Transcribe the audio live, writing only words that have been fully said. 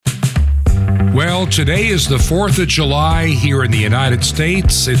Well, today is the 4th of July here in the United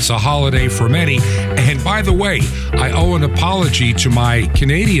States. It's a holiday for many. And by the way, I owe an apology to my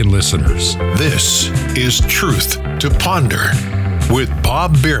Canadian listeners. This is Truth to Ponder with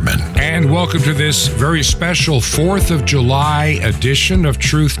Bob Bierman. And welcome to this very special 4th of July edition of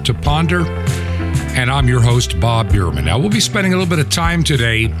Truth to Ponder. And I'm your host, Bob Bierman. Now, we'll be spending a little bit of time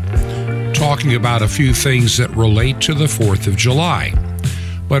today talking about a few things that relate to the 4th of July.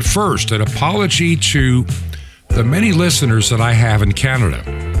 But first, an apology to the many listeners that I have in Canada.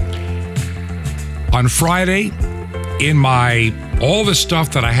 On Friday, in all the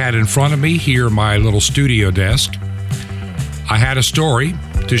stuff that I had in front of me here, my little studio desk, I had a story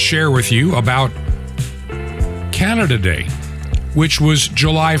to share with you about Canada Day, which was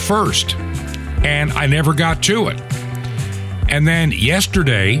July 1st, and I never got to it. And then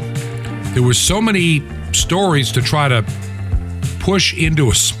yesterday, there were so many stories to try to push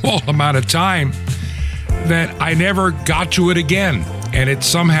into a small amount of time that I never got to it again, and it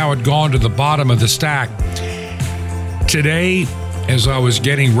somehow had gone to the bottom of the stack. Today, as I was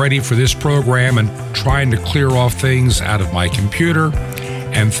getting ready for this program and trying to clear off things out of my computer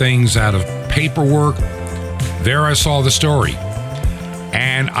and things out of paperwork, there I saw the story.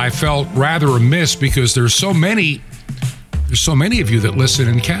 And I felt rather amiss because there's so many of you that listen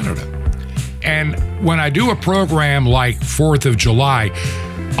in Canada. And when I do a program like 4th of July,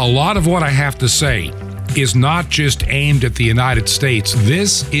 a lot of what I have to say is not just aimed at the United States.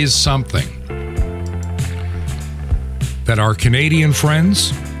 This is something that our Canadian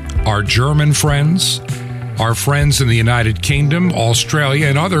friends, our German friends, our friends in the United Kingdom, Australia,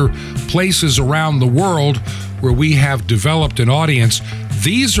 and other places around the world where we have developed an audience,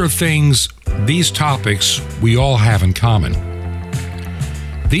 these are things, these topics we all have in common.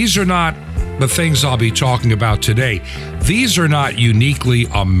 These are not the things I'll be talking about today. These are not uniquely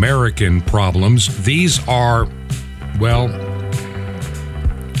American problems. These are, well,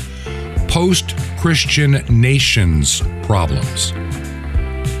 post-Christian nations problems.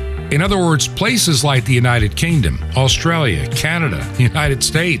 In other words, places like the United Kingdom, Australia, Canada, the United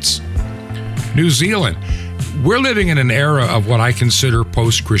States, New Zealand, we're living in an era of what I consider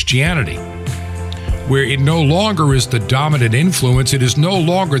post-Christianity, where it no longer is the dominant influence. It is no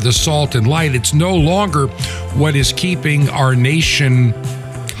longer the salt and light. It's no longer what is keeping our nation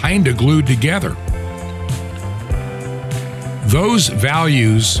kind of glued together. Those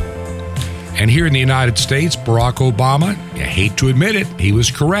values, and here in the United States, Barack Obama, I hate to admit it, he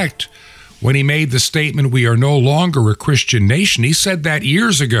was correct when he made the statement, we are no longer a Christian nation. He said that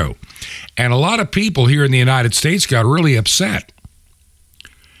years ago. And a lot of people here in the United States got really upset.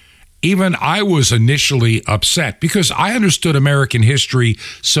 Even I was initially upset because I understood American history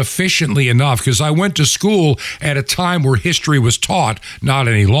sufficiently enough because I went to school at a time where history was taught, not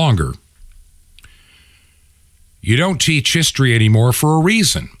any longer. You don't teach history anymore for a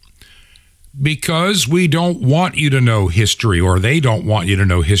reason. Because we don't want you to know history, or they don't want you to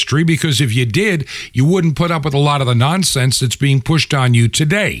know history, because if you did, you wouldn't put up with a lot of the nonsense that's being pushed on you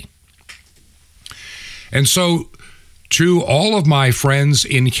today. And so, to all of my friends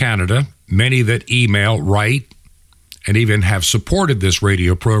in Canada, many that email, write, and even have supported this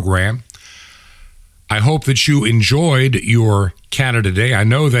radio program, I hope that you enjoyed your Canada Day. I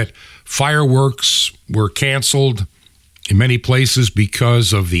know that fireworks were canceled in many places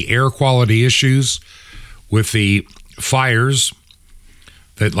because of the air quality issues with the fires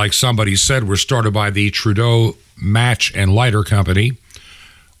that, like somebody said, were started by the Trudeau Match and Lighter Company,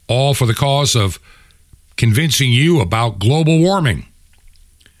 all for the cause of convincing you about global warming.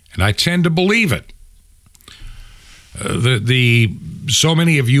 And I tend to believe it. So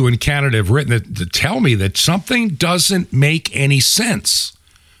many of you in Canada have written that tell me that something doesn't make any sense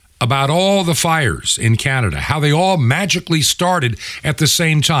about all the fires in Canada, how they all magically started at the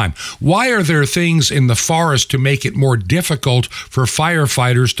same time. Why are there things in the forest to make it more difficult for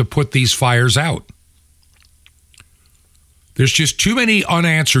firefighters to put these fires out? There's just too many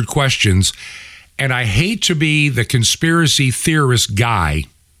unanswered questions. And I hate to be the conspiracy theorist guy,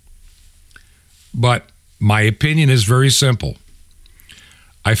 but my opinion is very simple.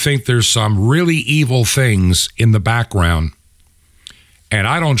 I think there's some really evil things in the background, and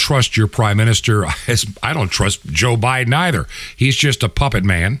I don't trust your prime minister. I don't trust Joe Biden either. He's just a puppet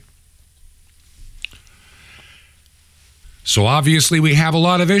man. So obviously we have a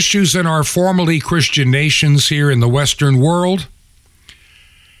lot of issues in our formerly Christian nations here in the Western world.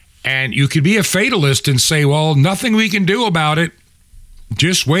 And you could be a fatalist and say, well, nothing we can do about it.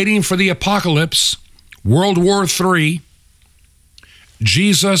 Just waiting for the apocalypse, World War III,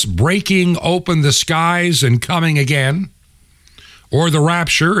 Jesus breaking open the skies and coming again. or the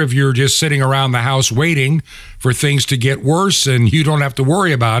rapture if you're just sitting around the house waiting for things to get worse and you don't have to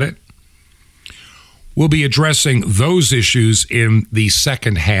worry about it. We'll be addressing those issues in the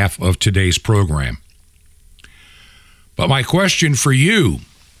second half of today's program. But my question for you,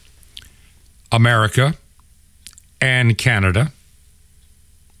 America and Canada,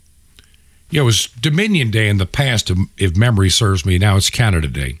 it was Dominion Day in the past, if memory serves me. Now it's Canada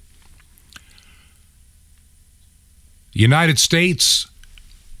Day. The United States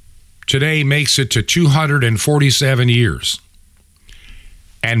today makes it to 247 years.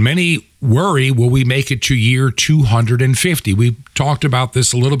 And many worry, will we make it to year 250? We talked about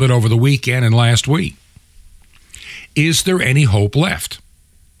this a little bit over the weekend and last week. Is there any hope left?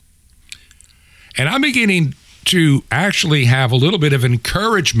 And I'm beginning to actually have a little bit of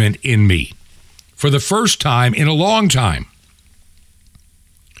encouragement in me for the first time in a long time.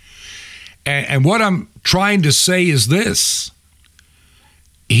 And what I'm trying to say is this.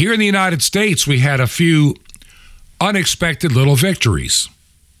 Here in the United States, we had a few unexpected little victories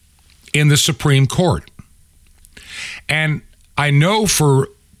in the Supreme Court. And I know for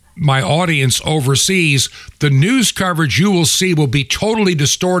my audience overseas, the news coverage you will see will be totally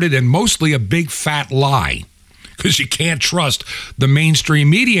distorted and mostly a big fat lie, because you can't trust the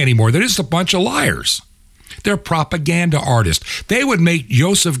mainstream media anymore. They're just a bunch of liars. They're propaganda artists. They would make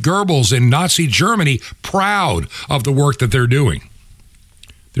Joseph Goebbels in Nazi Germany proud of the work that they're doing.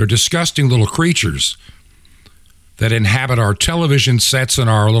 They're disgusting little creatures that inhabit our television sets and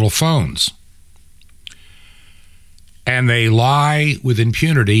our little phones. And they lie with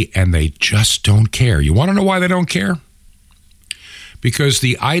impunity, and they just don't care. You want to know why they don't care? Because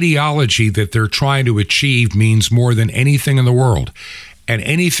the ideology that they're trying to achieve means more than anything in the world. And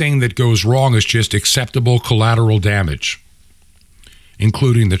anything that goes wrong is just acceptable collateral damage,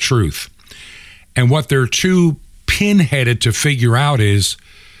 including the truth. And what they're too pinheaded to figure out is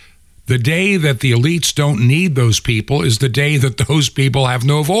the day that the elites don't need those people is the day that those people have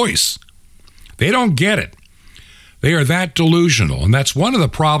no voice. They don't get it. They are that delusional. And that's one of the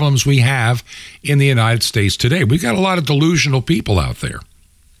problems we have in the United States today. We've got a lot of delusional people out there.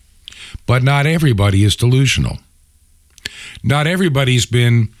 But not everybody is delusional. Not everybody's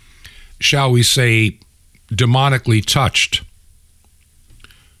been, shall we say, demonically touched,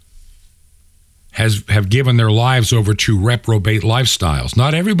 have given their lives over to reprobate lifestyles.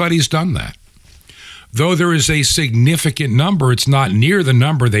 Not everybody's done that. Though there is a significant number, it's not near the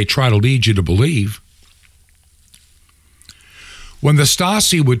number they try to lead you to believe. When the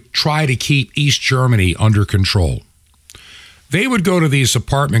Stasi would try to keep East Germany under control, they would go to these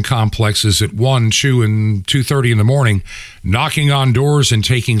apartment complexes at 1, 2, and 2:30 in the morning, knocking on doors and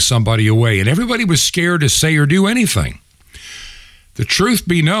taking somebody away. And everybody was scared to say or do anything. The truth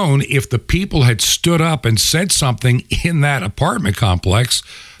be known, if the people had stood up and said something in that apartment complex,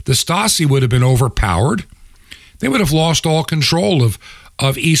 the Stasi would have been overpowered. They would have lost all control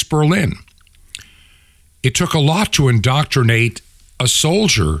of East Berlin. It took a lot to indoctrinate a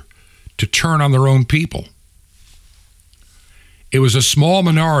soldier to turn on their own people. It was a small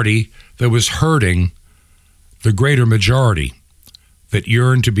minority that was hurting the greater majority that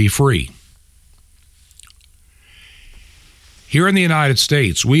yearned to be free. Here in the United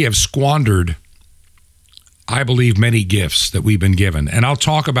States, we have squandered, I believe, many gifts that we've been given. And I'll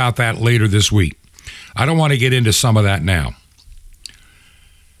talk about that later this week. I don't want to get into some of that now.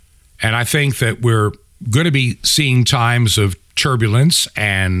 And I think that we're going to be seeing times of turbulence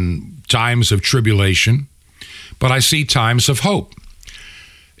and times of tribulation, but I see times of hope.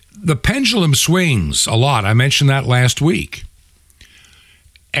 The pendulum swings a lot. I mentioned that last week.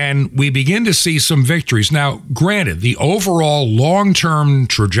 And we begin to see some victories. Now, granted, the overall long-term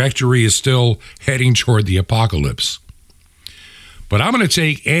trajectory is still heading toward the apocalypse. But I'm going to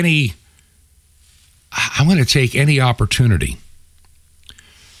take any opportunity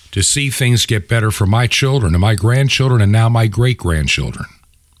to see things get better for my children and my grandchildren and now my great-grandchildren.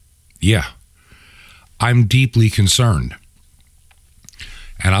 Yeah, I'm deeply concerned.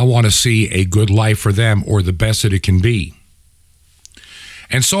 And I want to see a good life for them, or the best that it can be.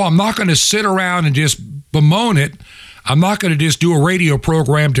 And so I'm not going to sit around and just bemoan it. I'm not going to just do a radio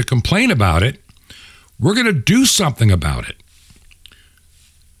program to complain about it. We're going to do something about it.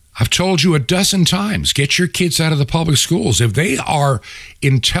 I've told you a dozen times, get your kids out of the public schools. If they are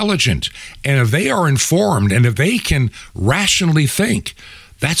intelligent and if they are informed and if they can rationally think,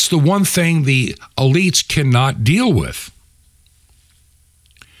 that's the one thing the elites cannot deal with.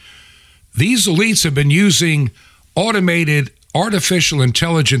 These elites have been using automated artificial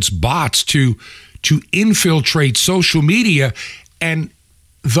intelligence bots to infiltrate social media and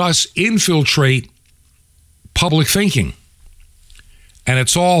thus infiltrate public thinking. And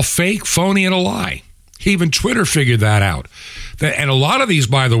it's all fake, phony, and a lie. Even Twitter figured that out. And a lot of these,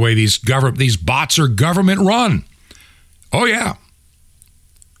 by the way, these bots are government run. Oh, yeah.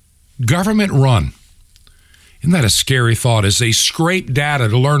 Government run. Isn't that a scary thought as they scrape data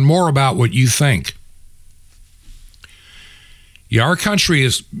to learn more about what you think? Yeah, our country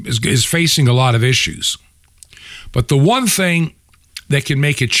is facing a lot of issues. But the one thing that can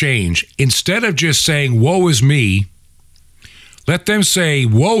make a change, instead of just saying, woe is me, let them say,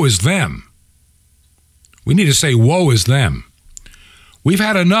 woe is them. We need to say, woe is them. We've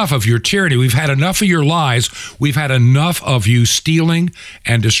had enough of your tyranny. We've had enough of your lies. We've had enough of you stealing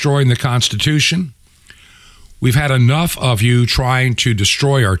and destroying the Constitution. We've had enough of you trying to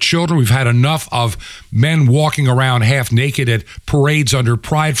destroy our children. We've had enough of men walking around half naked at parades under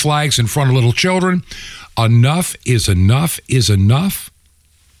pride flags in front of little children. Enough is enough is enough.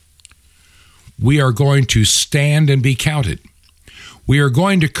 We are going to stand and be counted. We are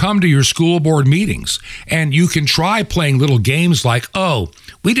going to come to your school board meetings, and you can try playing little games like, oh,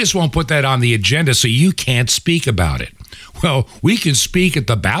 we just won't put that on the agenda so you can't speak about it. Well, we can speak at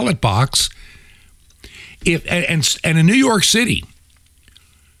the ballot box. And in New York City,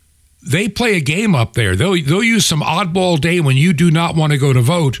 they play a game up there. They'll use some oddball day when you do not want to go to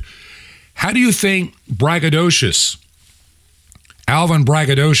vote. How do you think Alvin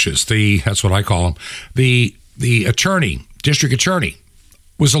Braggadocious, that's what I call him, the attorney, district attorney,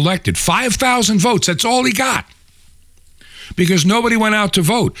 was elected? 5,000 votes. That's all he got. Because nobody went out to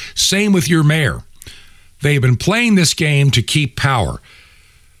vote. Same with your mayor. They've been playing this game to keep power.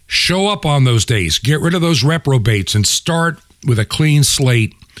 Show up on those days. Get rid of those reprobates and start with a clean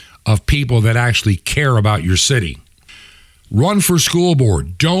slate of people that actually care about your city. Run for school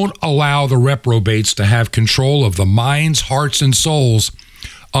board. Don't allow the reprobates to have control of the minds, hearts, and souls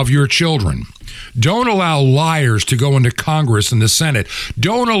of your children. Don't allow liars to go into Congress and the Senate.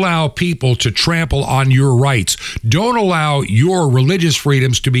 Don't allow people to trample on your rights. Don't allow your religious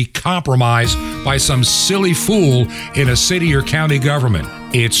freedoms to be compromised by some silly fool in a city or county government.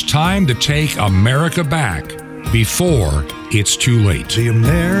 It's time to take America back before it's too late. The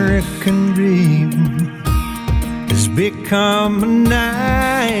American dream has become a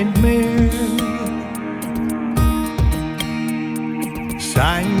nightmare.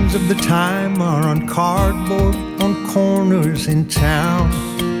 Signs of the time are on cardboard on corners in town.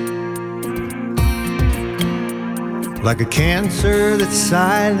 Like a cancer that's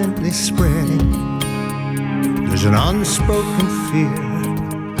silently spreading, there's an unspoken fear.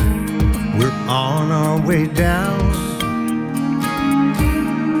 We're on our way down.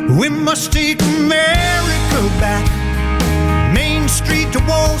 We must take America back. Main Street to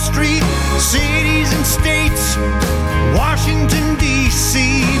Wall Street, cities and states, Washington,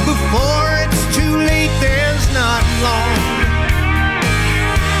 D.C. Before it's too late, there's not long.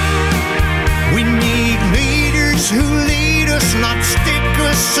 We need leaders who lead us, not stick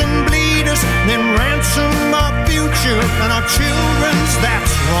us and bleed us, then ransom our future and our children's.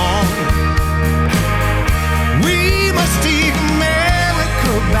 That's wrong. We must take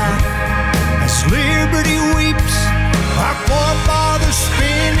America back as liberty weeps, our forefathers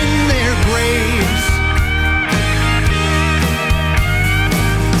spin in their graves.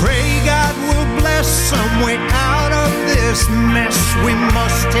 Pray God will bless some way out of this mess. We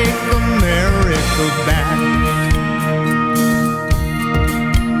must take America back.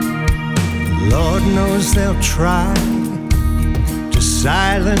 Lord knows they'll try to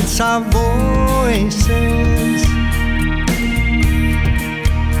silence our voices.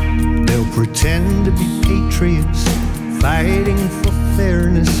 They'll pretend to be patriots, fighting for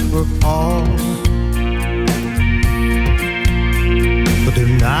fairness for all. But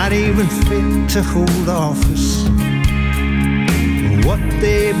they're not even fit to hold office. What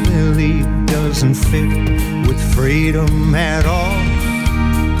they believe doesn't fit with freedom at all.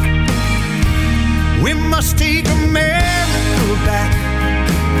 We must take America back.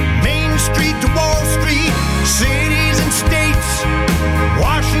 Main Street to Wall Street, cities and states,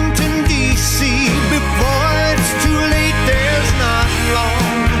 Washington, D.C. Before it's too late, there's not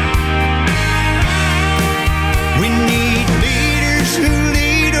long. We need leaders who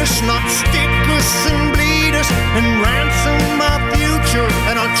lead us, not stick us and bleed us, and ransom our future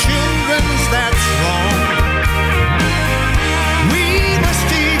and our children's. That's wrong. We must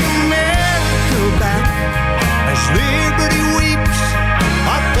take America back as liberty weeps,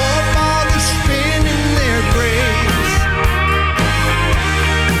 our forefathers spin in their graves.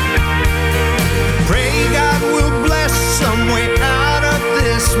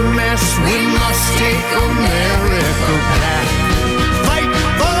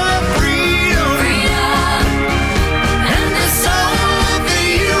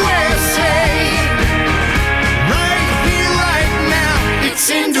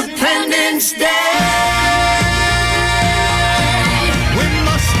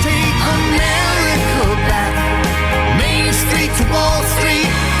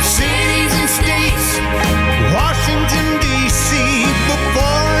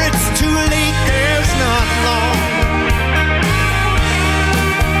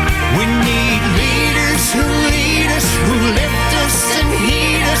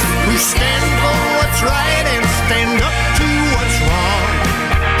 stand for what's right and stand up to what's wrong.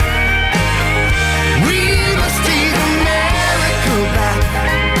 We must take America back,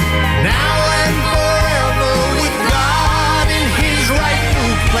 now and forever, with God in his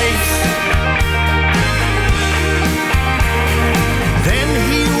rightful place. Then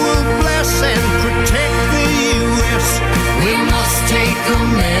he will bless and protect the U.S. We must take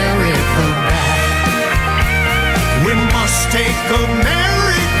America back. We must take America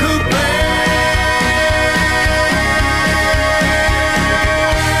back.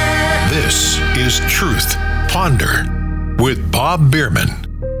 This is Truth Ponder with Bob Bierman.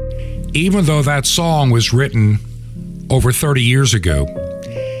 Even though that song was written over 30 years ago,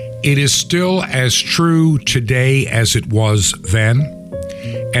 it is still as true today as it was then,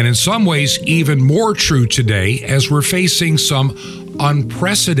 and in some ways even more true today as we're facing some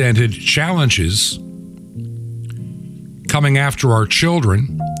unprecedented challenges coming after our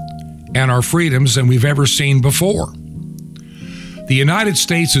children and our freedoms than we've ever seen before. The United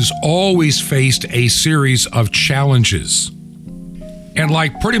States has always faced a series of challenges. And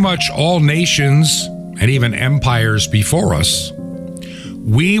like pretty much all nations and even empires before us,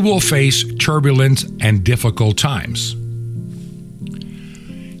 we will face turbulent and difficult times.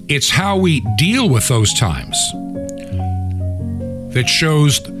 It's how we deal with those times that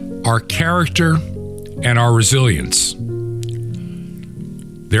shows our character and our resilience.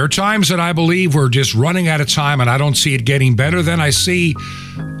 There are times that I believe we're just running out of time and I don't see it getting better. Then I see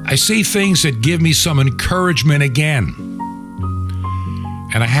things that give me some encouragement again.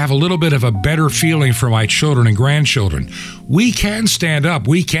 And I have a little bit of a better feeling for my children and grandchildren. We can stand up.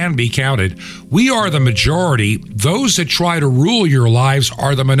 We can be counted. We are the majority. Those that try to rule your lives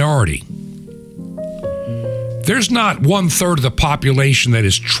are the minority. There's not 1/3 of the population that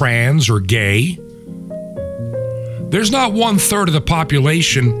is trans or gay. There's not 1/3 of the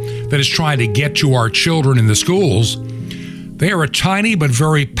population that is trying to get to our children in the schools. They are a tiny but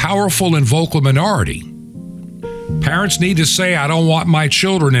very powerful and vocal minority. Parents need to say, I don't want my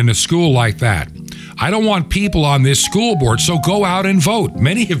children in a school like that. I don't want people on this school board, so go out and vote.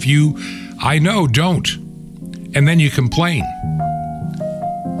 Many of you, I know, don't. And then you complain.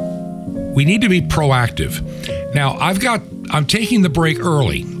 We need to be proactive. Now, I'm taking the break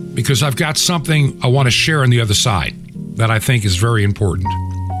early because I've got something I want to share on the other side that I think is very important.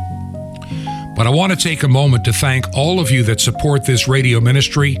 But I want to take a moment to thank all of you that support this radio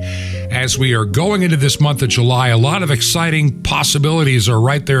ministry as we are going into this month of July. A lot of exciting possibilities are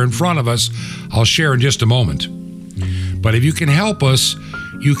right there in front of us. I'll share in just a moment. But if you can help us,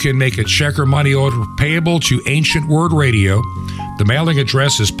 you can make a check or money order payable to Ancient Word Radio. The mailing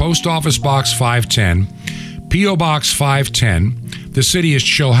address is Post Office Box 510, P.O. Box 510. The city is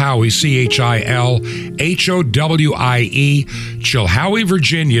Chilhowie, Chilhowie, Chilhowie,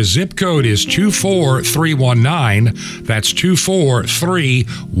 Virginia. Zip code is 24319. That's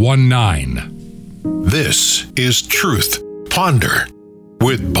 24319. This is Truth Ponder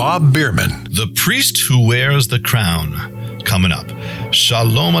with Bob Bierman. The priest who wears the crown. Coming up.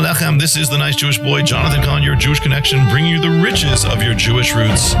 Shalom Aleichem. This is the nice Jewish boy, Jonathan Cahn, your Jewish connection, bringing you the riches of your Jewish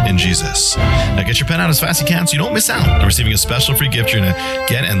roots in Jesus. Now get your pen out as fast as you can so you don't miss out on receiving a special free gift you're going to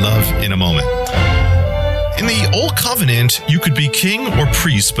get and love in a moment. In the Old Covenant, you could be king or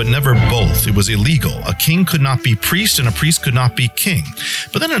priest, but never both. It was illegal. A king could not be priest and a priest could not be king.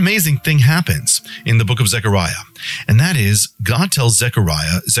 But then an amazing thing happens in the book of Zechariah. And that is, God tells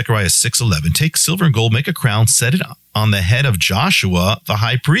Zechariah 6:11, take silver and gold, make a crown, set it on the head of Joshua, the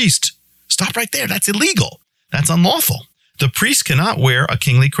high priest. Stop right there. That's illegal. That's unlawful. The priest cannot wear a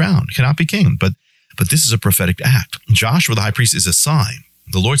kingly crown, cannot be king. But this is a prophetic act. Joshua, the high priest, is a sign.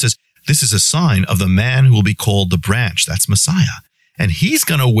 The Lord says, this is a sign of the man who will be called the branch. That's Messiah. And he's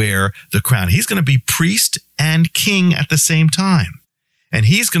going to wear the crown. He's going to be priest and king at the same time. And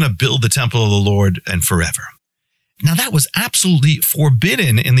he's going to build the temple of the Lord and forever. Now, that was absolutely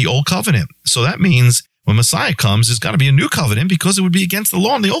forbidden in the Old Covenant. So that means when Messiah comes, there's got to be a new covenant because it would be against the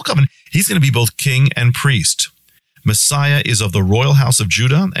law in the Old Covenant. He's going to be both king and priest. Messiah is of the royal house of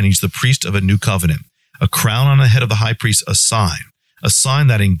Judah, and he's the priest of a new covenant. A crown on the head of the high priest, a sign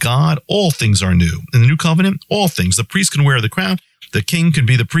that in God, all things are new. In the new covenant, all things. The priest can wear the crown. The king can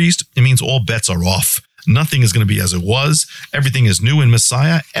be the priest. It means all bets are off. Nothing is going to be as it was. Everything is new in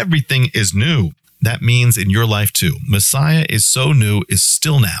Messiah. Everything is new. That means in your life too. Messiah is so new, is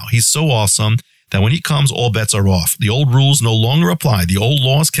still now. He's so awesome that when he comes, all bets are off. The old rules no longer apply. The old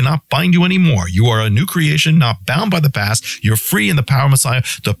laws cannot bind you anymore. You are a new creation, not bound by the past. You're free in the power of Messiah,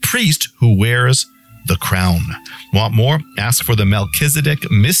 the priest who wears The Crown. Want more? Ask for the Melchizedek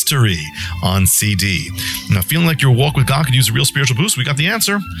Mystery on CD. Now, feeling like your walk with God could use a real spiritual boost? We got the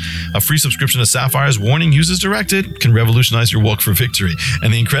answer. A free subscription to Sapphire's Warning Uses Directed can revolutionize your walk for victory.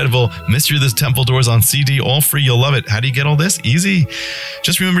 And the incredible Mystery of the Temple Doors on CD, all free. You'll love it. How do you get all this? Easy.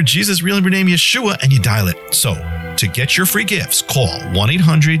 Just remember Jesus' real name, Yeshua, and you dial it. So, to get your free gifts, call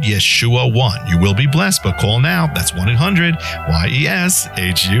 1-800-YESHUA-1. You will be blessed, but call now. That's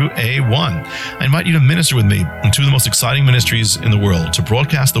 1-800-YESHUA-1. I invite you to minister with me in two of the most exciting ministries in the world, to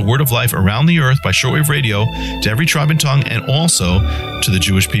broadcast the word of life around the earth by shortwave radio to every tribe and tongue, and also to the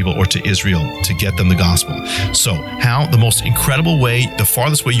Jewish people or to Israel to get them the gospel. So how? The most incredible way, the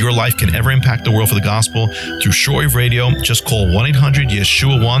farthest way your life can ever impact the world for the gospel, through shortwave radio. Just call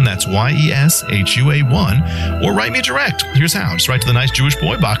 1-800-YESHUA-1. That's YESHUA-1. Or write me direct. Here's how. Just write to the Nice Jewish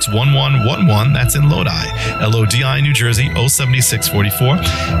Boy, Box 1111. That's in Lodi, Lodi, New Jersey, 07644.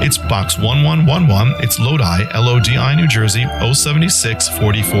 It's Box 1111. It's Lodi, Lodi, New Jersey,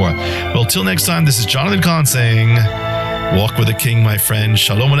 07644. Well, till next time, this is Jonathan Kahn saying, walk with the King, my friend.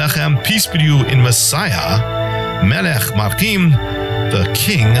 Shalom Alechem. Peace be to you in Messiah, Melech Malkim, the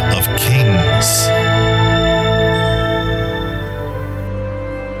King of Kings.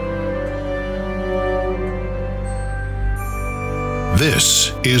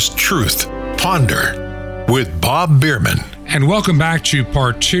 This is Truth Ponder with Bob Bierman. And welcome back to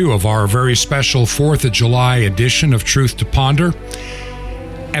part 2 of our very special 4th of July edition of Truth to Ponder.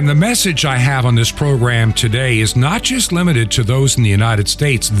 And the message I have on this program today is not just limited to those in the United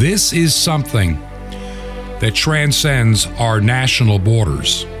States. This is something that transcends our national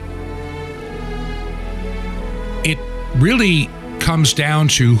borders. It really comes down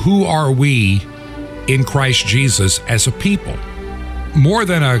to who are we in Christ Jesus as a people, more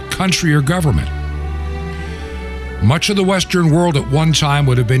than a country or government. Much of the Western world at one time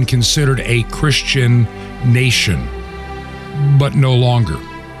would have been considered a Christian nation, but no longer.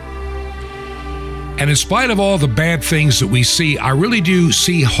 And in spite of all the bad things that we see, I really do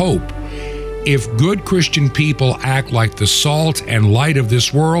see hope if good Christian people act like the salt and light of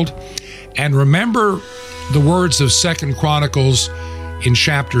this world. And remember the words of 2 Chronicles in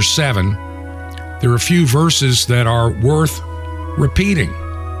chapter 7. There are a few verses that are worth repeating.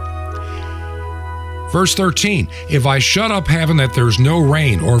 Verse 13, if I shut up heaven that there's no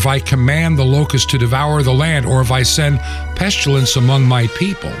rain, or if I command the locusts to devour the land, or if I send pestilence among my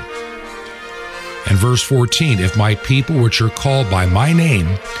people. And verse 14, if my people which are called by my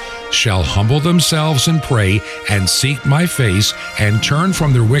name shall humble themselves and pray and seek my face and turn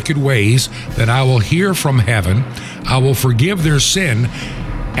from their wicked ways, then I will hear from heaven, I will forgive their sin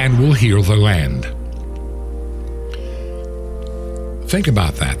and will heal the land. Think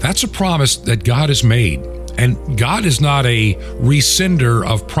about that. That's a promise that God has made. And God is not a rescinder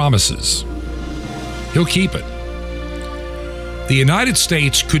of promises. He'll keep it. The United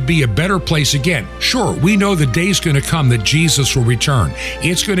States could be a better place again. Sure, we know the day's going to come that Jesus will return.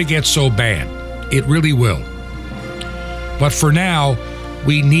 It's going to get so bad. It really will. But for now,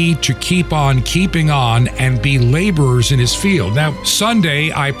 we need to keep on keeping on and be laborers in his field. Now,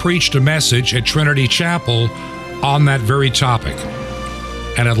 Sunday, I preached a message at Trinity Chapel on that very topic.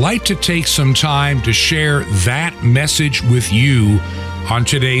 And I'd like to take some time to share that message with you on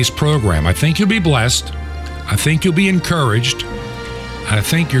today's program. I think you'll be blessed. I think you'll be encouraged. And I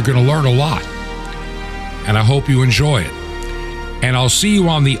think you're going to learn a lot. And I hope you enjoy it. And I'll see you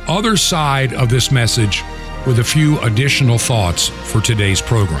on the other side of this message with a few additional thoughts for today's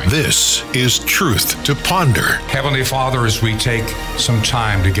program. This is Truth to Ponder. Heavenly Father, as we take some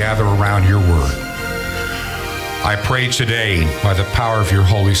time to gather around your word, I pray today, by the power of your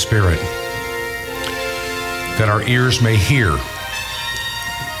Holy Spirit, that our ears may hear,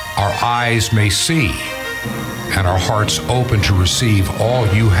 our eyes may see, and our hearts open to receive all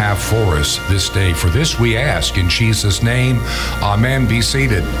you have for us this day. For this we ask in Jesus' name. Amen. Be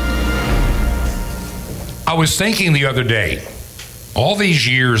seated. I was thinking the other day, all these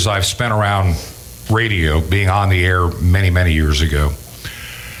years I've spent around radio, being on the air many, many years ago,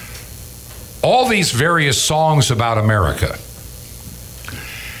 all these various songs about America.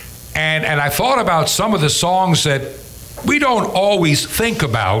 And I thought about some of the songs that we don't always think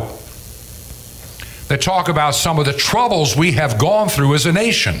about, that talk about some of the troubles we have gone through as a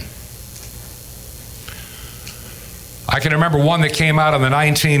nation. I can remember one that came out in the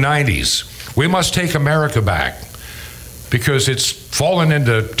 1990s. We must take America back because it's fallen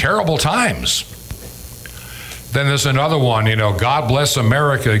into terrible times. Then there's another one, God Bless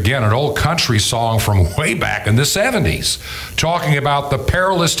America Again, an old country song from way back in the 70s, talking about the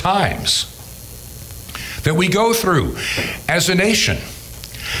perilous times that we go through as a nation.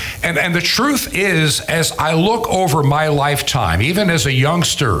 And the truth is, as I look over my lifetime, even as a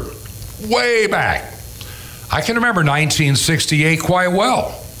youngster, way back, I can remember 1968 quite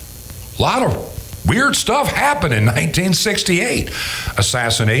well. A lot of weird stuff happened in 1968.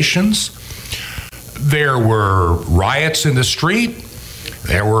 Assassinations. There were riots in the street.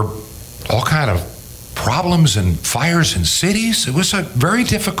 There were all kind of problems and fires in cities. It was a very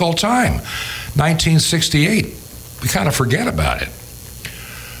difficult time. 1968. We kind of forget about it.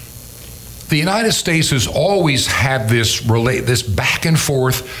 The United States has always had this back and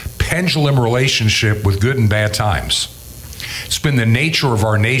forth pendulum relationship with good and bad times. It's been the nature of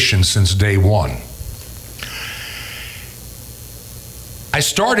our nation since day one. I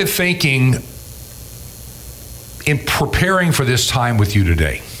started thinking in preparing for this time with you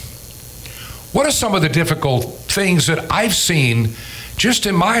today, what are some of the difficult things that I've seen just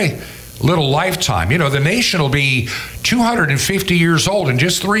in my little lifetime? You know, the nation will be 250 years old in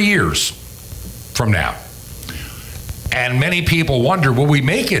just 3 years from now. And many people wonder, will we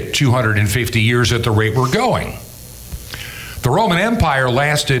make it 250 years at the rate we're going? The Roman Empire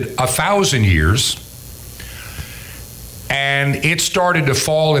lasted 1,000 years, and it started to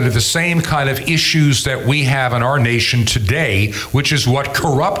fall into the same kind of issues that we have in our nation today, which is what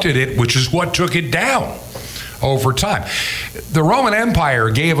corrupted it, which is what took it down over time. The Roman Empire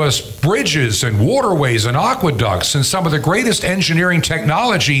gave us bridges and waterways and aqueducts and some of the greatest engineering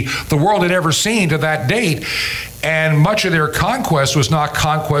technology the world had ever seen to that date. And much of their conquest was not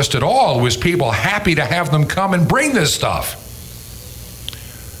conquest at all. It was people happy to have them come and bring this stuff.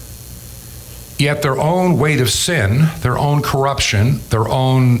 Yet their own weight of sin, their own corruption, their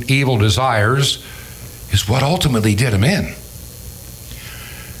own evil desires is what ultimately did them in.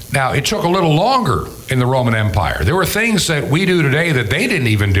 Now, it took a little longer in the Roman Empire. There were things that we do today that they didn't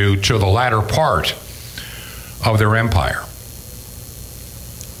even do till the latter part of their empire.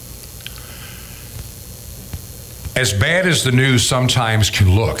 As bad as the news sometimes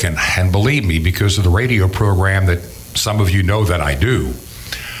can look, and believe me, because of the radio program that some of you know that I do,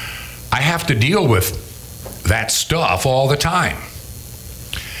 I have to deal with that stuff all the time.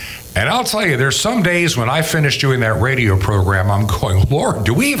 And I'll tell you, there's some days when I finish doing that radio program, I'm going, Lord,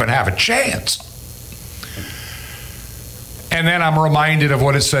 do we even have a chance? And then I'm reminded of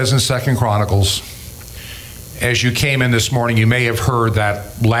what it says in 2 Chronicles. As you came in this morning, you may have heard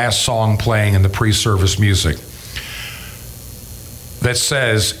that last song playing in the pre-service music that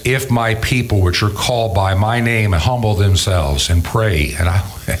says, if my people, which are called by my name, humble themselves and pray. And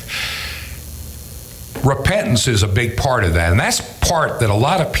repentance is a big part of that. And that's part that a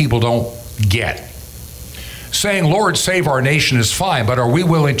lot of people don't get. Saying, Lord, save our nation is fine, but are we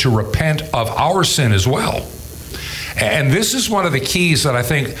willing to repent of our sin as well? And this is one of the keys that I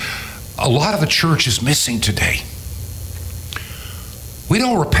think a lot of the church is missing today. We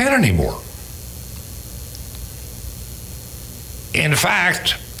don't repent anymore. In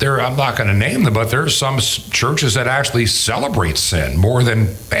fact, I'm not going to name them, but there are some churches that actually celebrate sin more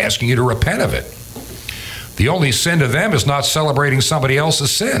than asking you to repent of it. The only sin to them is not celebrating somebody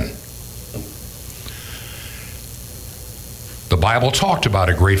else's sin. The Bible talked about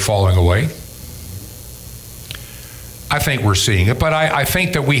a great falling away. I think we're seeing it, but I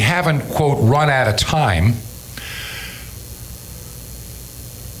think that we haven't, quote, run out of time.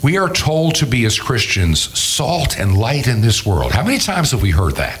 We are told to be, as Christians, salt and light in this world. How many times have we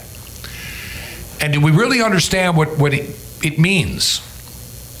heard that? And do we really understand what it means?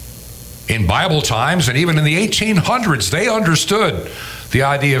 In Bible times, and even in the 1800s, they understood the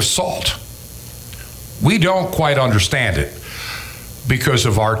idea of salt. We don't quite understand it because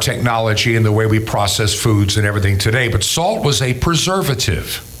of our technology and the way we process foods and everything today. But salt was a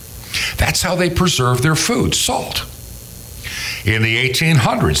preservative. That's how they preserved their food, salt. In the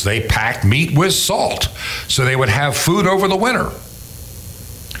 1800s, they packed meat with salt so they would have food over the winter.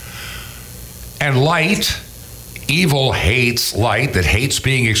 And light, evil hates light, that hates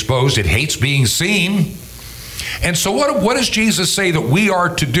being exposed, it hates being seen. And so what does Jesus say that we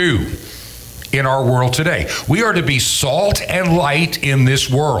are to do in our world today? We are to be salt and light in this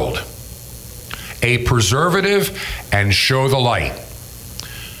world, a preservative, and show the light.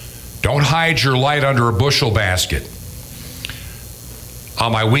 Don't hide your light under a bushel basket.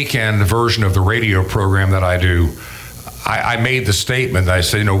 On my weekend version of the radio program that I do, I made the statement, I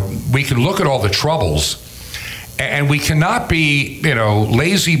said, we can look at all the troubles, and we cannot be,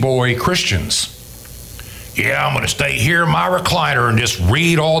 lazy boy Christians. Yeah, I'm going to stay here in my recliner and just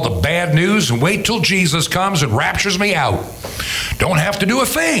read all the bad news and wait till Jesus comes and raptures me out. Don't have to do a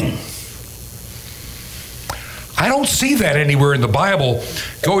thing. I don't see that anywhere in the Bible.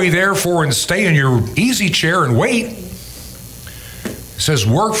 Go ye therefore and stay in your easy chair and wait. It says,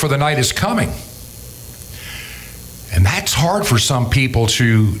 work, for the night is coming. And that's hard for some people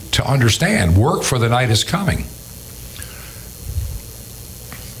to understand. Work, for the night is coming.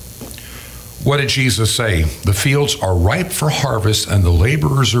 What did Jesus say? The fields are ripe for harvest and the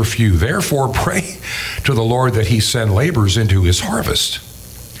laborers are few. Therefore, pray to the Lord that he send laborers into his harvest.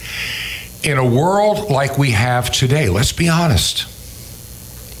 In a world like we have today, let's be honest,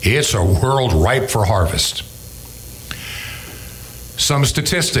 it's a world ripe for harvest. Some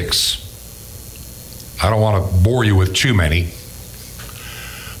statistics. I don't want to bore you with too many,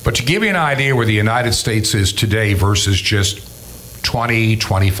 but to give you an idea where the United States is today versus just 20,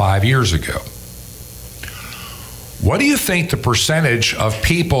 25 years ago. What do you think the percentage of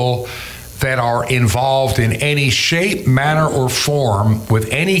people that are involved in any shape, manner, or form with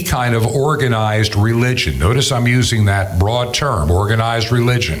any kind of organized religion? Notice I'm using that broad term, organized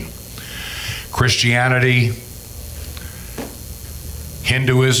religion. Christianity,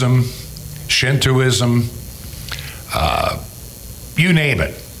 Hinduism, Shintoism, you name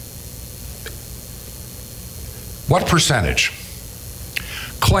it. What percentage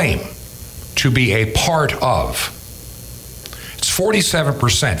claim to be a part of? It's 47%.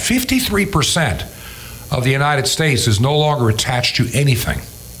 53% of the United States is no longer attached to anything.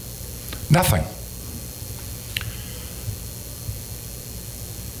 Nothing.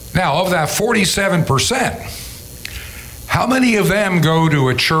 Now, of that 47%, how many of them go to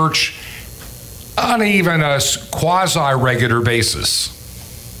a church on even a quasi-regular basis?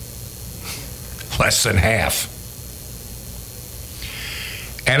 Less than half.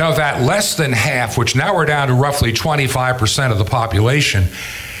 And of that less than half, which now we're down to roughly 25% of the population,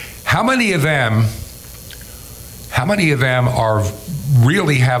 how many of them are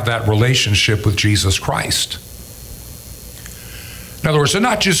really have that relationship with Jesus Christ? In other words, they're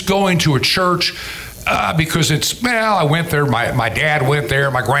not just going to a church because it's, well, I went there, my dad went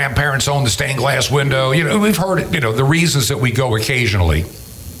there, my grandparents owned the stained glass window. You know, we've heard it, the reasons that we go occasionally.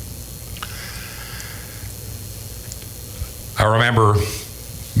 I remember a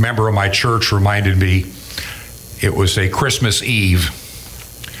member of my church reminded me it was a Christmas Eve,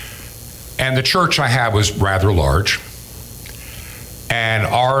 and the church I had was rather large, and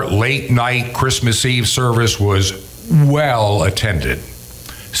our late night Christmas Eve service was well attended.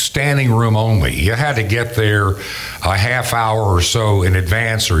 Standing room only. You had to get there a half hour or so in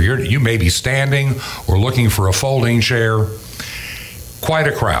advance, or you may be standing or looking for a folding chair. Quite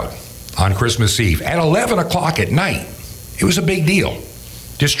a crowd on Christmas Eve. At 11 o'clock at night, it was a big deal.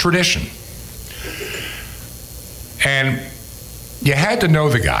 Just tradition. And you had to know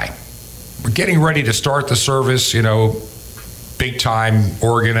the guy. We're getting ready to start the service, big time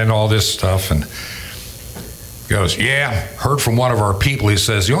organ and all this stuff, and goes, yeah, heard from one of our people. He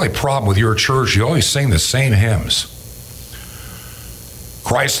says, the only problem with your church, you always sing the same hymns.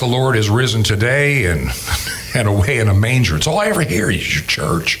 Christ the Lord is risen today and away in a manger. It's all I ever hear is your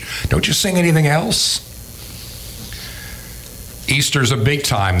church. Don't you sing anything else? Easter's a big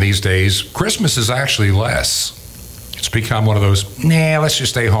time these days. Christmas is actually less. It's become one of those, let's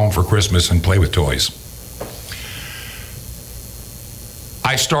just stay home for Christmas and play with toys.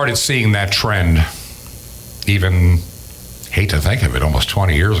 I started seeing that trend even, hate to think of it, almost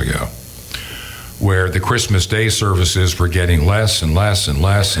 20 years ago, where the Christmas Day services were getting less and less and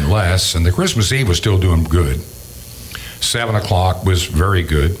less and less, and the Christmas Eve was still doing good. 7 o'clock was very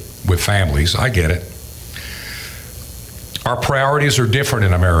good with families. I get it. Our priorities are different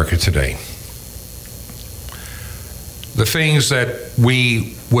in America today. The things that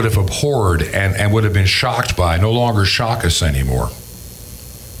we would have abhorred and would have been shocked by no longer shock us anymore.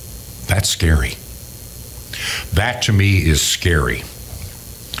 That's scary. That to me is scary.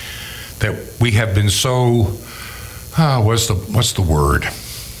 That we have been so, what's the word?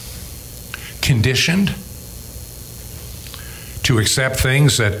 Conditioned to accept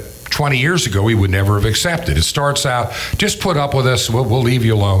things that 20 years ago we would never have accepted. It starts out, just put up with us, we'll leave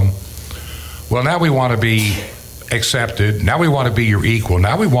you alone. Well, now we want to be accepted. Now we want to be your equal.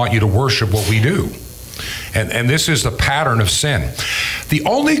 Now we want you to worship what we do. And this is the pattern of sin. The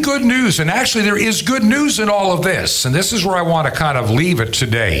only good news, and actually there is good news in all of this, and this is where I want to kind of leave it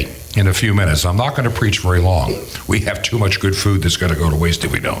today in a few minutes. I'm not going to preach very long. We have too much good food that's going to go to waste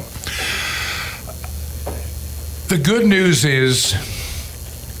if we don't. The good news is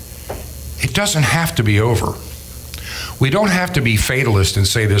it doesn't have to be over. We don't have to be fatalist and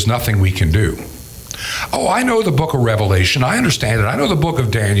say there's nothing we can do. Oh, I know the book of Revelation. I understand it. I know the book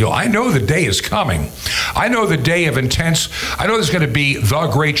of Daniel. I know the day is coming. I know the day of intense. I know there's going to be the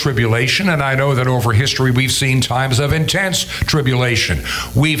great tribulation, and I know that over history we've seen times of intense tribulation.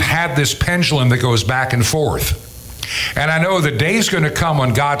 We've had this pendulum that goes back and forth. And I know the day's going to come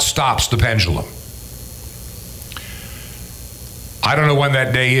when God stops the pendulum. I don't know when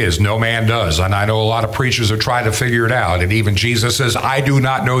that day is. No man does. And I know a lot of preachers have tried to figure it out. And even Jesus says, I do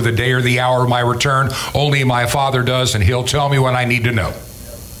not know the day or the hour of my return. Only my Father does, and he'll tell me when I need to know.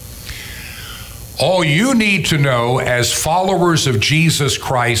 All you need to know as followers of Jesus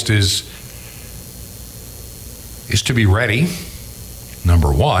Christ is to be ready,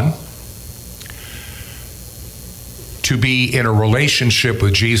 number one, to be in a relationship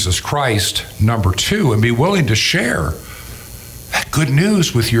with Jesus Christ, number two, and be willing to share that good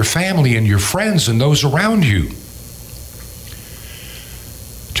news with your family and your friends and those around you.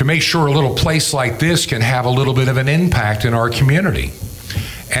 To make sure a little place like this can have a little bit of an impact in our community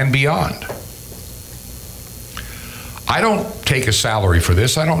and beyond. I don't take a salary for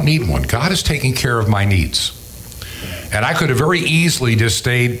this. I don't need one. God is taking care of my needs. And I could have very easily just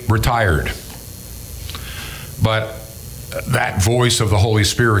stayed retired. But that voice of the Holy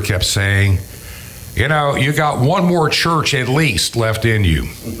Spirit kept saying, you know, you got one more church at least left in you.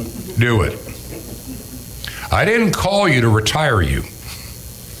 Do it. I didn't call you to retire you.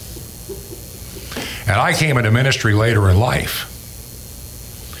 And I came into ministry later in life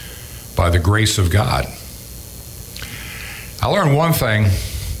by the grace of God. I learned one thing.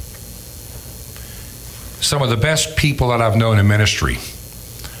 Some of the best people that I've known in ministry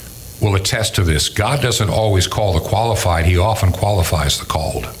will attest to this. God doesn't always call the qualified. He often qualifies the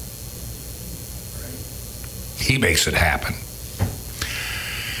called. He makes it happen.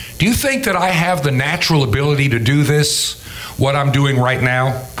 Do you think that I have the natural ability to do this, what I'm doing right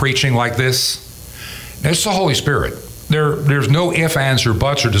now, preaching like this? It's the Holy Spirit. There's no ifs, ands, or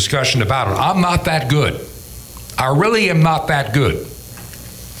buts or discussion about it. I'm not that good. I really am not that good.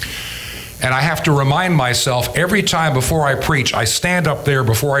 And I have to remind myself every time before I preach, I stand up there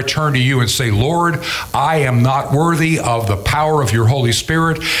before I turn to you and say, Lord, I am not worthy of the power of your Holy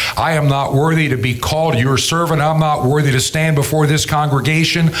Spirit. I am not worthy to be called your servant. I'm not worthy to stand before this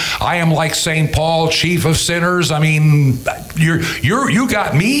congregation. I am like St. Paul, chief of sinners. I mean, you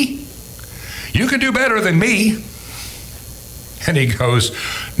got me. You can do better than me. And he goes,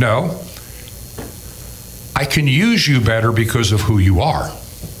 no, I can use you better because of who you are.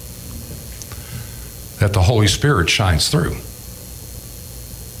 That the Holy Spirit shines through.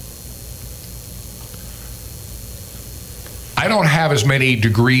 I don't have as many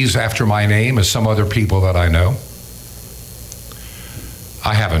degrees after my name as some other people that I know.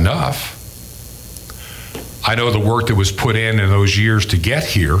 I have enough. I know the work that was put in those years to get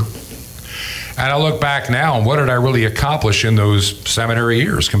here. And I look back now, and what did I really accomplish in those seminary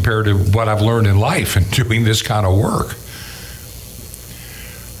years compared to what I've learned in life and doing this kind of work?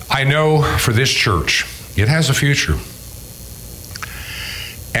 I know for this church, it has a future.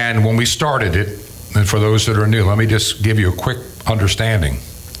 And when we started it, and for those that are new, let me just give you a quick understanding.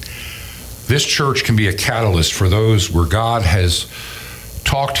 This church can be a catalyst for those where God has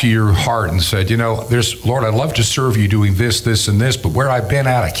talked to your heart and said, you know, Lord, I'd love to serve you doing this, this, and this, but where I've been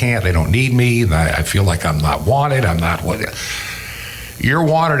at, I can't. They don't need me. And I feel like I'm not wanted. I'm not what. You're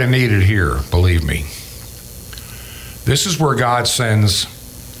wanted and needed here, believe me. This is where God sends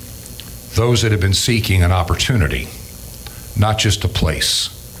those that have been seeking an opportunity, not just a place.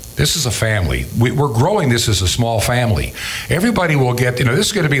 This is a family. We're growing this as a small family. Everybody will get, this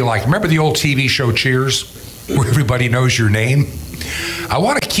is going to be like, remember the old TV show Cheers, where everybody knows your name? I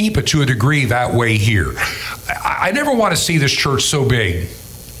want to keep it to a degree that way here. I never want to see this church so big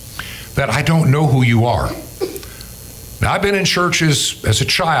that I don't know who you are. Now, I've been in churches as a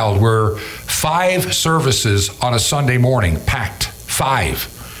child where 5 services on a Sunday morning, packed,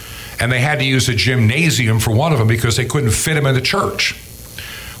 5. And they had to use a gymnasium for one of them because they couldn't fit them in the church.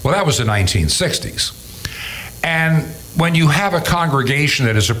 Well, that was the 1960s. And when you have a congregation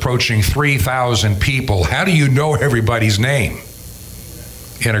that is approaching 3,000 people, how do you know everybody's name?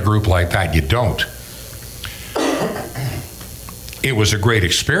 In a group like that, you don't. It was a great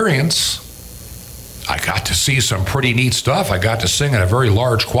experience. I got to see some pretty neat stuff. I got to sing in a very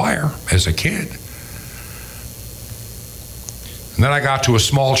large choir as a kid. And then I got to a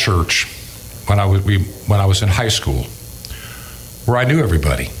small church when I was in high school, where I knew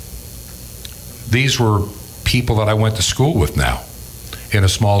everybody. These were people that I went to school with now in a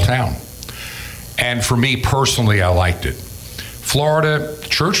small town. And for me personally, I liked it. Florida, the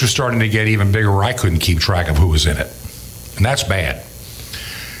church was starting to get even bigger where I couldn't keep track of who was in it. And that's bad.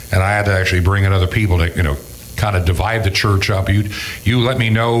 And I had to actually bring in other people to, kind of divide the church up. You let me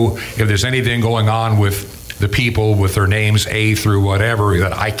know if there's anything going on with the people with their names A through whatever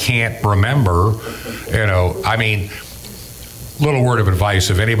that I can't remember. Little word of advice,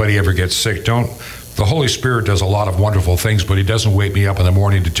 if anybody ever gets sick, don't The Holy Spirit does a lot of wonderful things, but he doesn't wake me up in the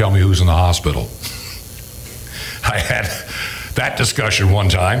morning to tell me who's in the hospital. I had that discussion one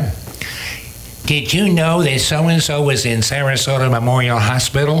time. Did you know that so-and-so was in Sarasota Memorial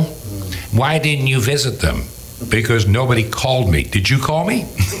Hospital? Why didn't you visit them? Because nobody called me. Did you call me?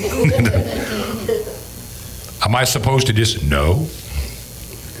 Am I supposed to just, no?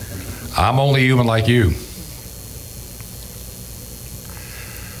 I'm only human like you.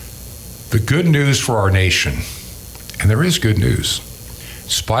 The good news for our nation, and there is good news, in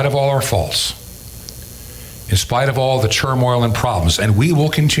spite of all our faults, in spite of all the turmoil and problems, and we will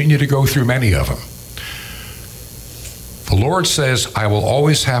continue to go through many of them, the Lord says, I will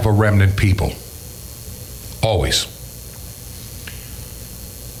always have a remnant people. Always.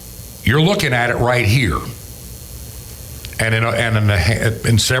 You're looking at it right here. And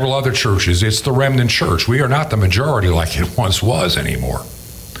in several other churches, it's the remnant church. We are not the majority like it once was anymore.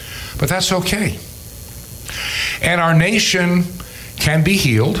 But that's okay. And our nation can be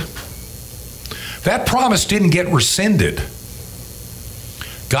healed. That promise didn't get rescinded.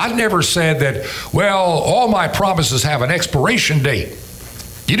 God never said that, well, all my promises have an expiration date.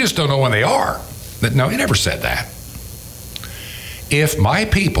 You just don't know when they are. No, he never said that. If my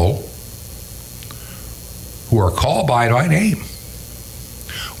people who are called by my name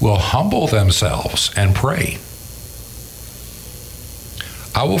will humble themselves and pray,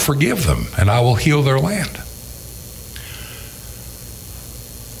 I will forgive them and I will heal their land.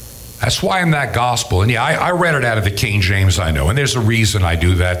 That's why in that gospel, and yeah, I read it out of the King James, I know, and there's a reason I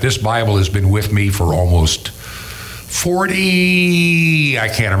do that. This Bible has been with me for almost 40, I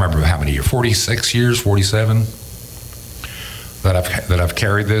can't remember how many years, 46 years, 47, that I've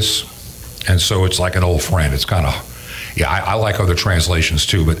carried this. And so it's like an old friend. It's kind of, yeah, I like other translations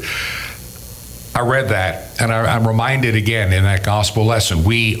too, but I read that, and I'm reminded again in that gospel lesson,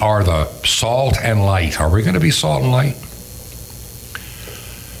 we are the salt and light. Are we going to be salt and light?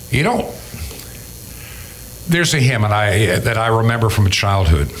 You know, there's a hymn that I remember from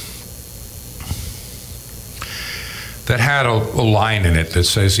childhood that had a line in it that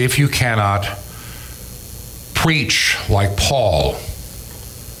says, if you cannot preach like Paul,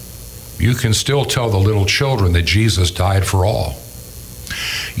 you can still tell the little children that Jesus died for all.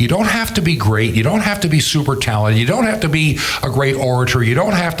 You don't have to be great. You don't have to be super talented. You don't have to be a great orator. You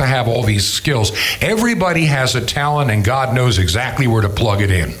don't have to have all these skills. Everybody has a talent, and God knows exactly where to plug it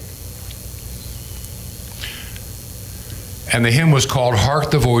in. And the hymn was called,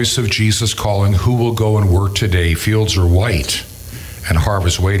 Hark the Voice of Jesus Calling, Who Will Go and Work Today? Fields are white and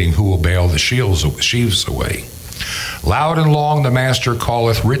harvest waiting. Who will bale the sheaves away? Loud and long the Master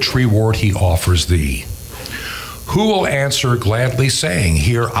calleth, rich reward he offers thee. Who will answer gladly saying,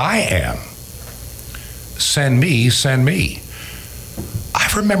 here I am. Send me, send me.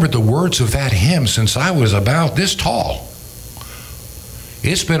 I've remembered the words of that hymn since I was about this tall.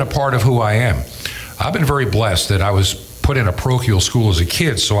 It's been a part of who I am. I've been very blessed that I was put in a parochial school as a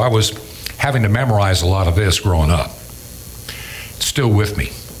kid, so I was having to memorize a lot of this growing up. It's still with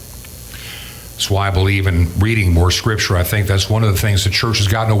me. That's why I believe in reading more scripture. I think that's one of the things the church has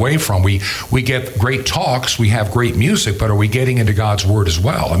gotten away from. We get great talks, we have great music, but are we getting into God's word as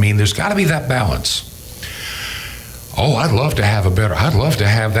well? I mean, there's got to be that balance. Oh, I'd love to have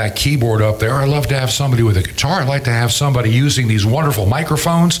that keyboard up there. I'd love to have somebody with a guitar. I'd like to have somebody using these wonderful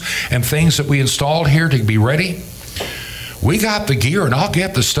microphones and things that we installed here to be ready. We got the gear, and I'll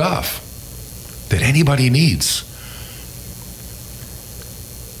get the stuff that anybody needs.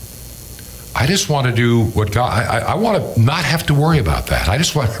 I just want to do what God, I want to not have to worry about that. I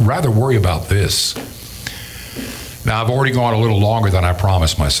just want to rather worry about this. Now, I've already gone a little longer than I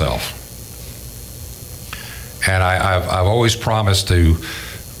promised myself. And I've always promised to,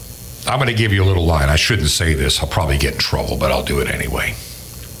 I'm going to give you a little line. I shouldn't say this. I'll probably get in trouble, but I'll do it anyway.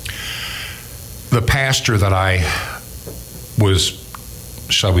 The pastor that I was,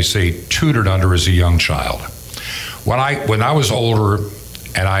 shall we say, tutored under as a young child. When I was older,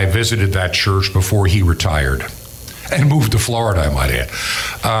 and I visited that church before he retired and moved to Florida, I might add,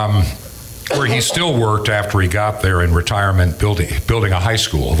 where he still worked after he got there in retirement, building a high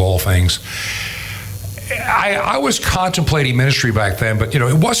school of all things. I was contemplating ministry back then, but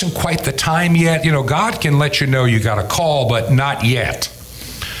it wasn't quite the time yet. God can let you know you got a call, but not yet.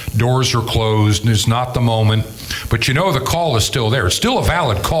 Doors are closed, and it's not the moment. But the call is still there. It's still a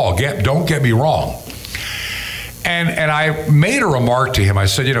valid call. Don't get me wrong. And I made a remark to him. I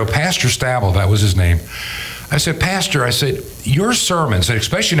said, Pastor Stabile, that was his name. I said, Pastor, your sermons, and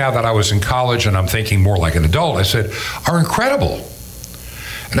especially now that I was in college and I'm thinking more like an adult, I said, are incredible.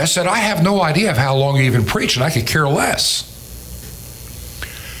 And I said, I have no idea of how long you even preach, and I could care less.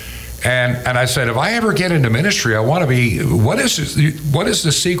 And I said, if I ever get into ministry, I want to be, what is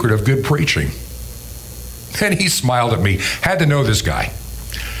the secret of good preaching? And he smiled at me. Had to know this guy.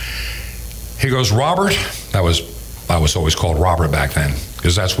 He goes, Robert, I was always called Robert back then,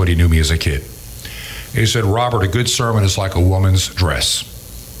 because that's what he knew me as a kid. He said, Robert, a good sermon is like a woman's dress.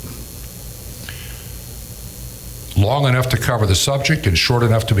 Long enough to cover the subject and short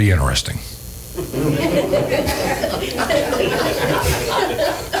enough to be interesting.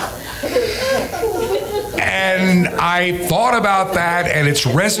 And I thought about that, and it's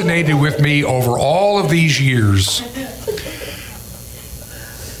resonated with me over all of these years.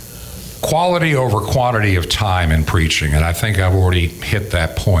 Quality over quantity of time in preaching, and I think I've already hit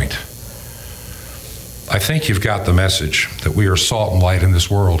that point. I think you've got the message that we are salt and light in this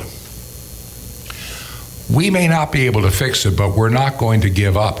world. We may not be able to fix it, but we're not going to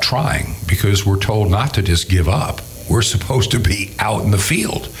give up trying, because we're told not to just give up. We're supposed to be out in the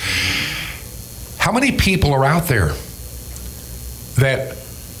field. How many people are out there that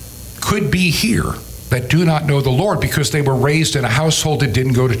could be here that do not know the Lord because they were raised in a household that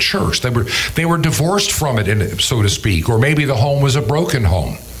didn't go to church? They were divorced from it, so to speak, or maybe the home was a broken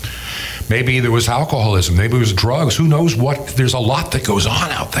home. Maybe there was alcoholism, maybe it was drugs, who knows what. There's a lot that goes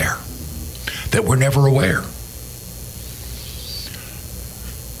on out there that we're never aware.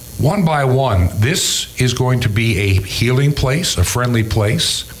 One by one, this is going to be a healing place, a friendly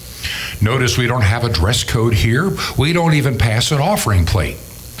place. Notice we don't have a dress code here. We don't even pass an offering plate.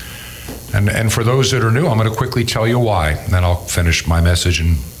 And for those that are new, I'm going to quickly tell you why, and then I'll finish my message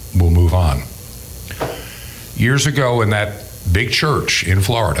and we'll move on. Years ago in that big church in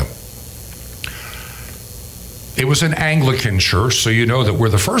Florida, it was an Anglican church, so you know that we're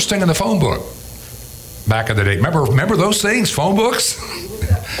the first thing in the phone book back in the day. Remember those things, phone books?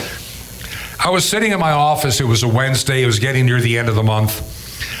 I was sitting in my office. It was a Wednesday. It was getting near the end of the month.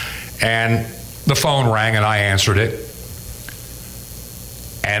 And the phone rang, and I answered it.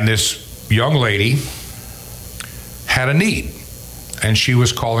 And this young lady had a need, and she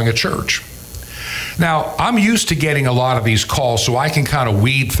was calling a church. Now, I'm used to getting a lot of these calls, so I can kind of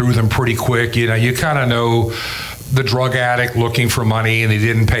weed through them pretty quick. You know, you kind of know the drug addict looking for money, and he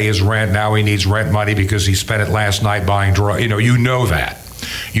didn't pay his rent. Now he needs rent money because he spent it last night buying drugs. You know that.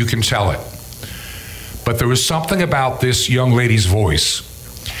 You can tell it. But there was something about this young lady's voice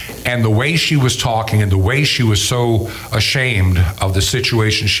and the way she was talking and the way she was so ashamed of the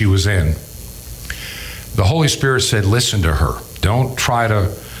situation she was in. The Holy Spirit said, listen to her. Don't try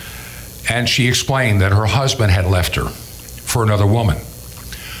to... And she explained that her husband had left her for another woman,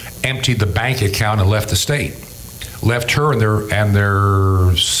 emptied the bank account and left the state, left her and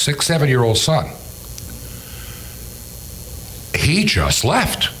their 6-7-year-old son. He just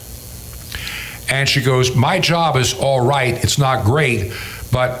left. And she goes, my job is all right. It's not great.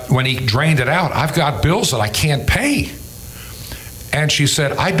 But when he drained it out, I've got bills that I can't pay. And she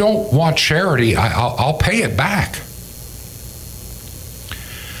said, I don't want charity. I'll pay it back.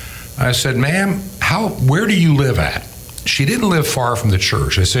 I said, ma'am, where do you live at? She didn't live far from the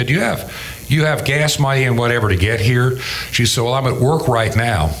church. I said, you have gas money and whatever to get here? She said, well, I'm at work right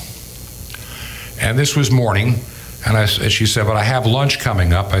now. And this was morning. And she said, but I have lunch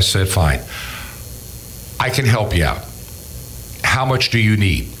coming up. I said, fine. I can help you out. How much do you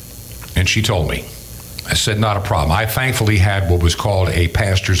need? And she told me. I said, not a problem. I thankfully had what was called a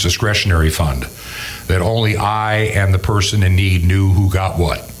pastor's discretionary fund, that only I and the person in need knew who got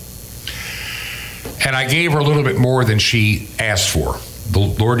what. And I gave her a little bit more than she asked for. The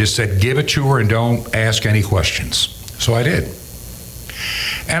Lord just said, give it to her and don't ask any questions. So I did.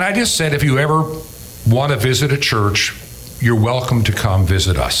 And I just said, if you ever want to visit a church, you're welcome to come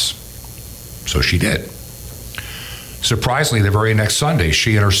visit us. So she did. Surprisingly, the very next Sunday,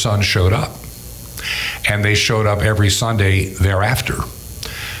 she and her son showed up. And they showed up every Sunday thereafter.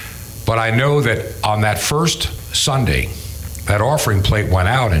 But I know that on that first Sunday, that offering plate went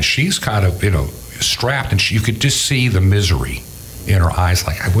out, and she's kind of, strapped, and you could just see the misery in her eyes,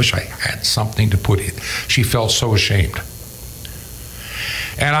 like, I wish I had something to put in. She felt so ashamed.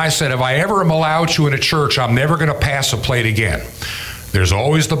 And I said, if I ever am allowed to in a church, I'm never going to pass a plate again. There's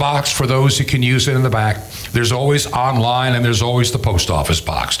always the box for those who can use it in the back. There's always online, and there's always the post office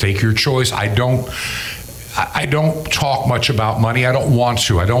box. Take your choice. I don't talk much about money. I don't want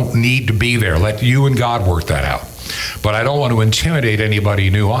to. I don't need to be there. Let you and God work that out. But I don't want to intimidate anybody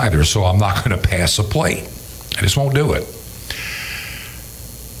new either, so I'm not going to pass a plate. I just won't do it.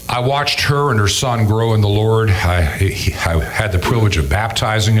 I watched her and her son grow in the Lord. I had the privilege of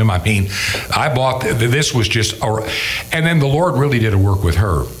baptizing him. I mean, this was just, and then the Lord really did a work with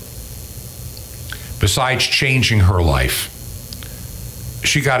her. Besides changing her life,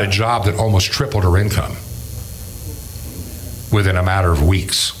 she got a job that almost tripled her income within a matter of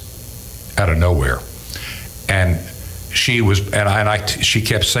weeks out of nowhere. And she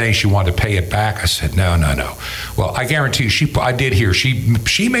kept saying she wanted to pay it back. I said, no. Well, I guarantee you, I did hear,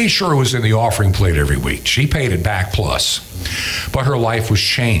 she made sure it was in the offering plate every week. She paid it back plus. But her life was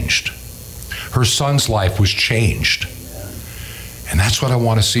changed. Her son's life was changed. And that's what I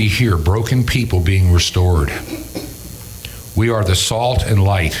want to see here, broken people being restored. We are the salt and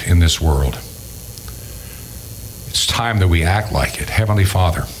light in this world. It's time that we act like it. Heavenly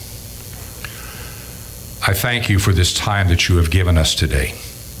Father, I thank you for this time that you have given us today.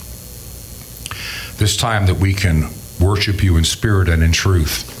 This time that we can worship you in spirit and in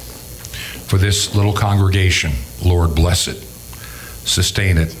truth. For this little congregation, Lord, bless it,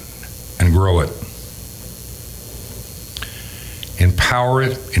 sustain it, and grow it. Empower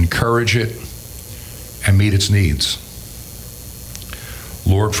it, encourage it, and meet its needs.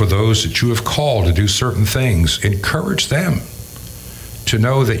 Lord, for those that you have called to do certain things, encourage them to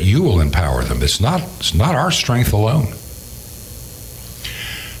know that you will empower them. It's not our strength alone.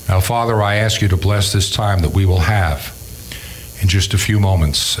 Now, Father, I ask you to bless this time that we will have in just a few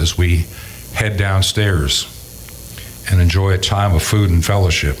moments as we head downstairs and enjoy a time of food and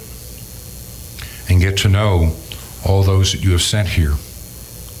fellowship and get to know all those that you have sent here.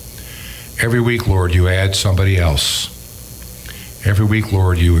 Every week, Lord, you add somebody else. Every week,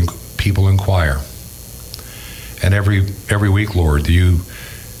 Lord, people inquire. And every week, Lord, you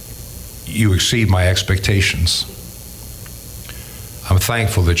exceed my expectations. I'm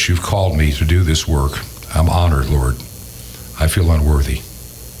thankful that you've called me to do this work. I'm honored, Lord. I feel unworthy.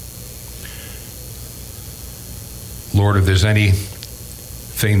 Lord, if there's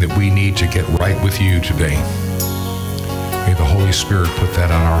anything that we need to get right with you today, may the Holy Spirit put that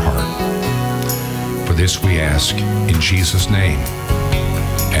on our heart. For this we ask in Jesus' name.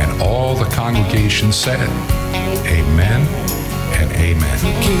 And all the congregation said, amen and amen.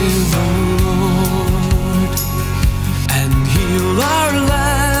 Forgive, O Lord, and heal our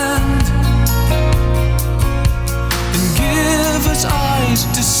land, and give us eyes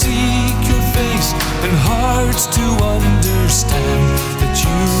to seek your face and hearts to understand that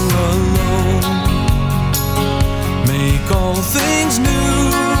you alone make all things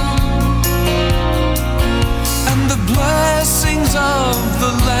new, and the blessings of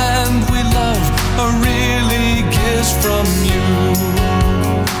the land we love are really gifts from you.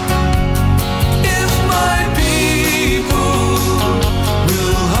 If my people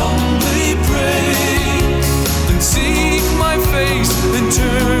will humbly pray and seek my face and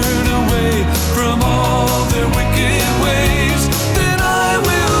turn away from all their wicked ways, then I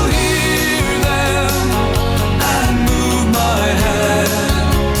will hear them and move my hand,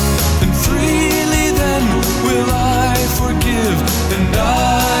 and freely then will I forgive, and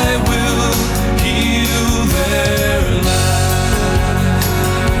I will heal their land.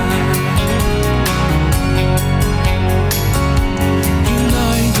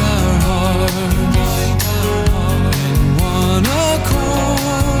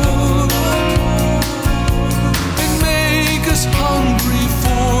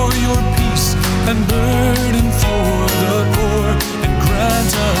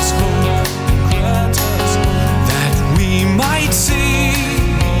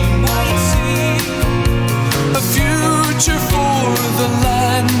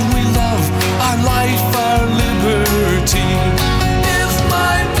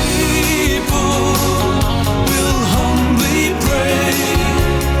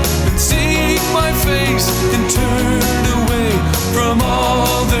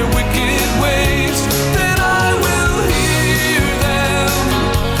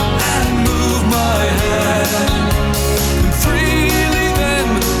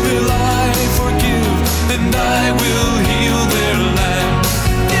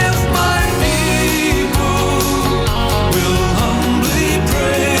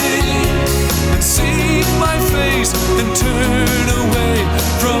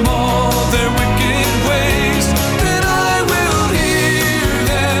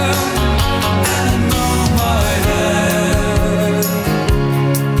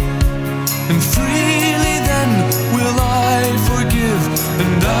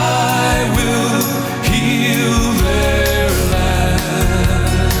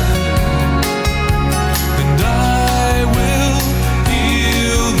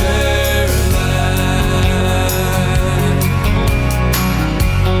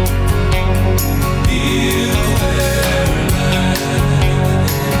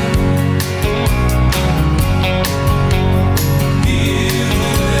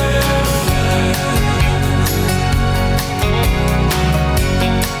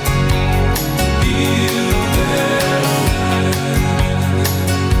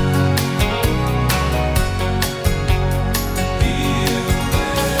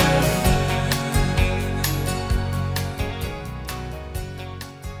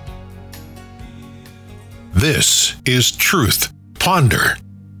 This is Truth Ponder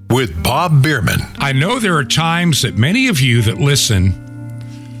with Bob Bierman. I know there are times that many of you that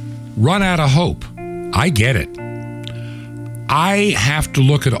listen run out of hope. I get it. I have to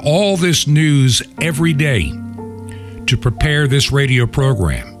look at all this news every day to prepare this radio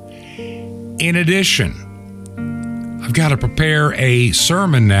program. In addition, I've got to prepare a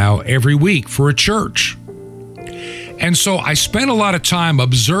sermon now every week for a church. And so I spend a lot of time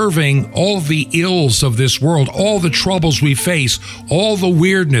observing all the ills of this world, all the troubles we face, all the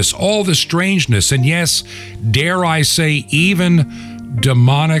weirdness, all the strangeness, and yes, dare I say, even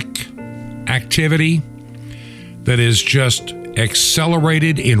demonic activity that is just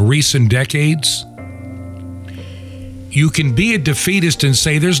accelerated in recent decades. You can be a defeatist and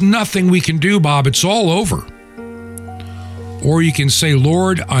say, there's nothing we can do, Bob, it's all over. Or you can say,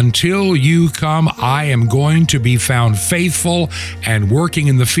 Lord, until you come, I am going to be found faithful and working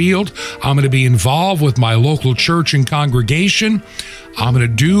in the field. I'm going to be involved with my local church and congregation. I'm going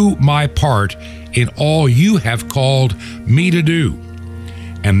to do my part in all you have called me to do.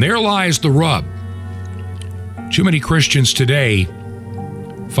 And there lies the rub. Too many Christians today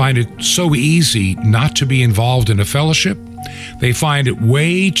find it so easy not to be involved in a fellowship. They find it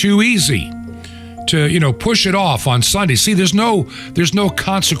way too easy to, push it off on Sunday. See, there's no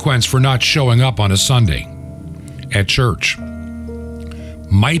consequence for not showing up on a Sunday at church.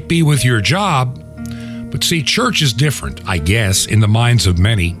 Might be with your job, but see, church is different, I guess, in the minds of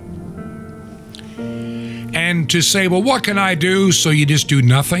many. And to say, well, what can I do? So you just do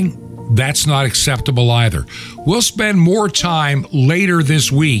nothing? That's not acceptable either. We'll spend more time later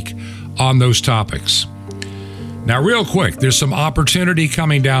this week on those topics. Now, real quick, there's some opportunity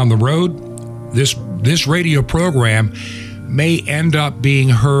coming down the road. This radio program may end up being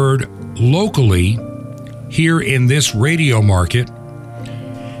heard locally here in this radio market,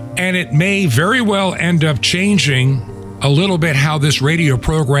 and it may very well end up changing a little bit how this radio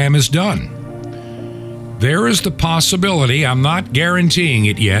program is done. There is the possibility, I'm not guaranteeing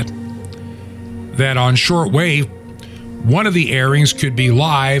it yet, that on shortwave, one of the airings could be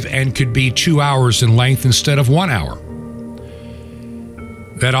live and could be 2 hours in length instead of 1 hour.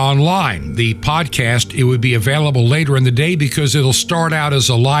 That online, the podcast, it would be available later in the day because it'll start out as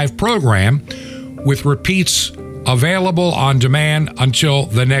a live program with repeats available on demand until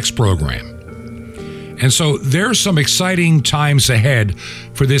the next program. And so there's some exciting times ahead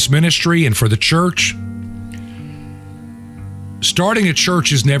for this ministry and for the church. Starting a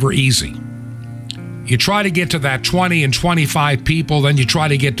church is never easy. You try to get to that 20 and 25 people, then you try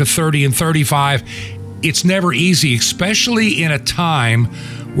to get to 30 and 35. It's never easy, especially in a time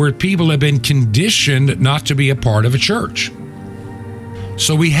where people have been conditioned not to be a part of a church.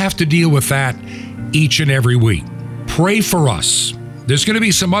 So we have to deal with that each and every week. Pray for us. There's going to be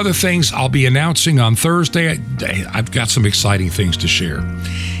some other things I'll be announcing on Thursday. I've got some exciting things to share.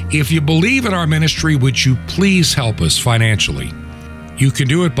 If you believe in our ministry, would you please help us financially? You can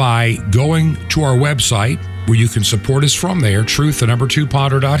do it by going to our website where you can support us from there,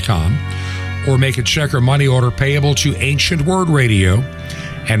 truth2ponder.com, or make a check or money order payable to Ancient Word Radio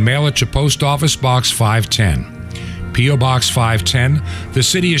and mail it to Post Office Box 510, P.O. Box 510. The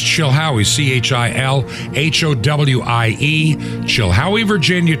city is Chilhowie, Chilhowie, Chilhowie,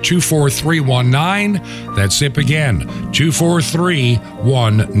 Virginia 24319. That's zip again,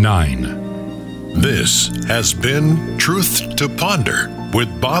 24319. This has been Truth to Ponder with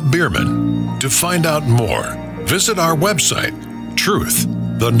Bob Bierman. To find out more, visit our website,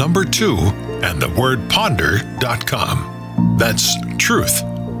 truth2ponder.com. That's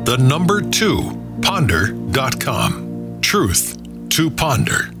truth2ponder.com. Truth to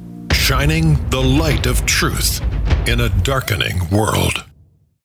Ponder, shining the light of truth in a darkening world.